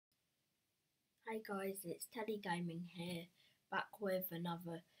Hey guys, it's Teddy Gaming here, back with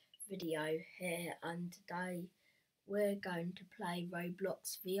another video here, and today we're going to play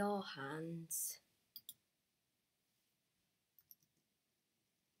Roblox VR Hands.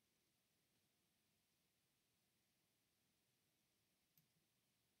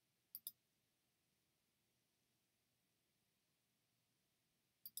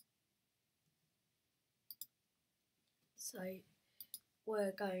 So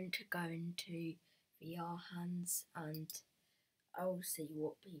we're going to go into VR Hands and I'll see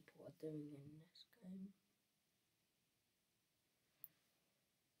what people are doing in this game.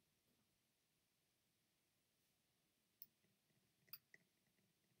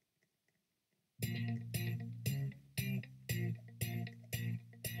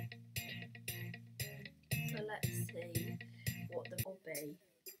 So let's see what the will be.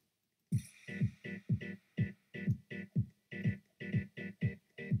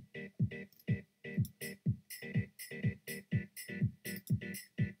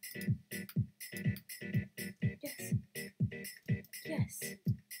 Yes. Yes.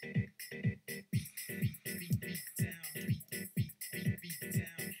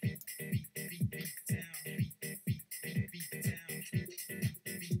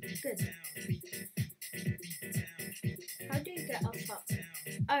 Good. How do you get up?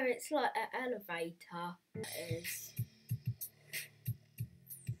 Oh, it's like an elevator. It is.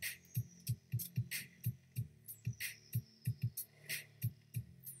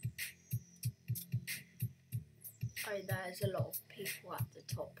 Oh, there's a lot of people at the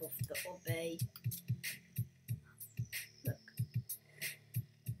top of the obby. Look.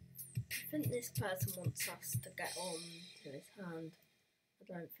 I think this person wants us to get on to his hand. I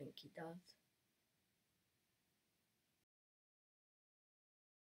don't think he does.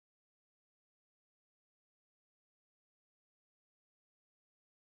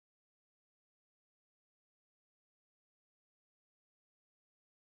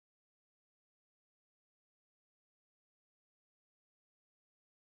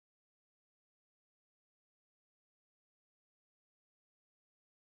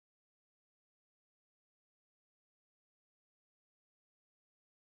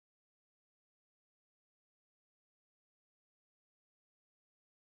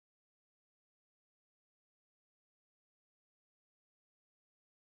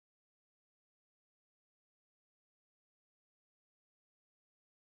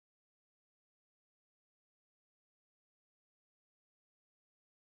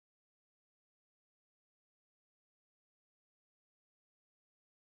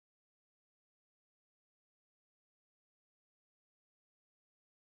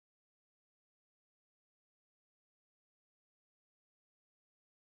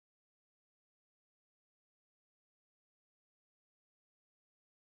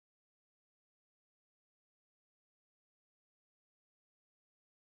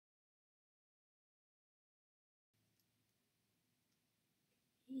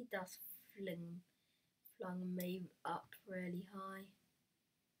 He does flung me up really high.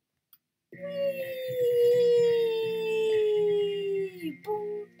 Whee!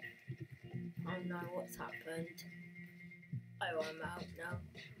 Boom! Oh no, what's happened? Oh, I'm out now.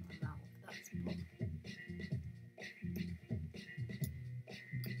 I'm out of that spot.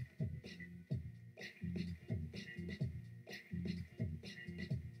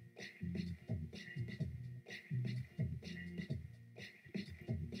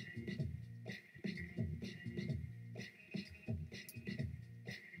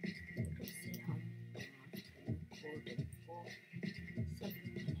 Let's see how long I've been recording for. 7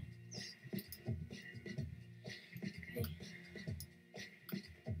 minutes. Okay.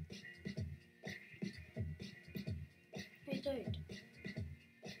 Hey dude.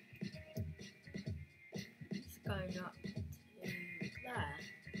 It's going up to there.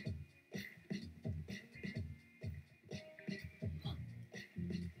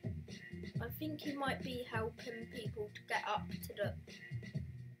 I think he might be helping people to get up to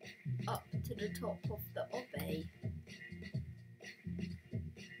the top of the obby.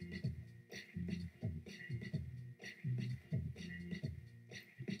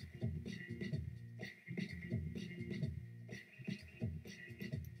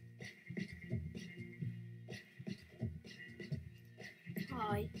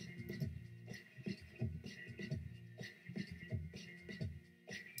 Hi.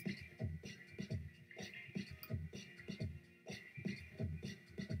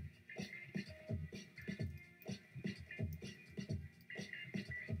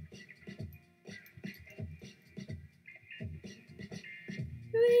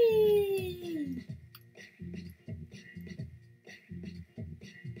 Whee!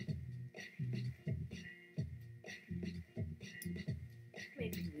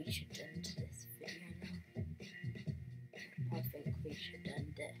 we should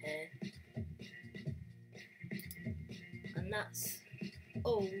end it here. And that's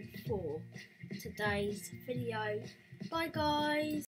all for today's video. Bye guys!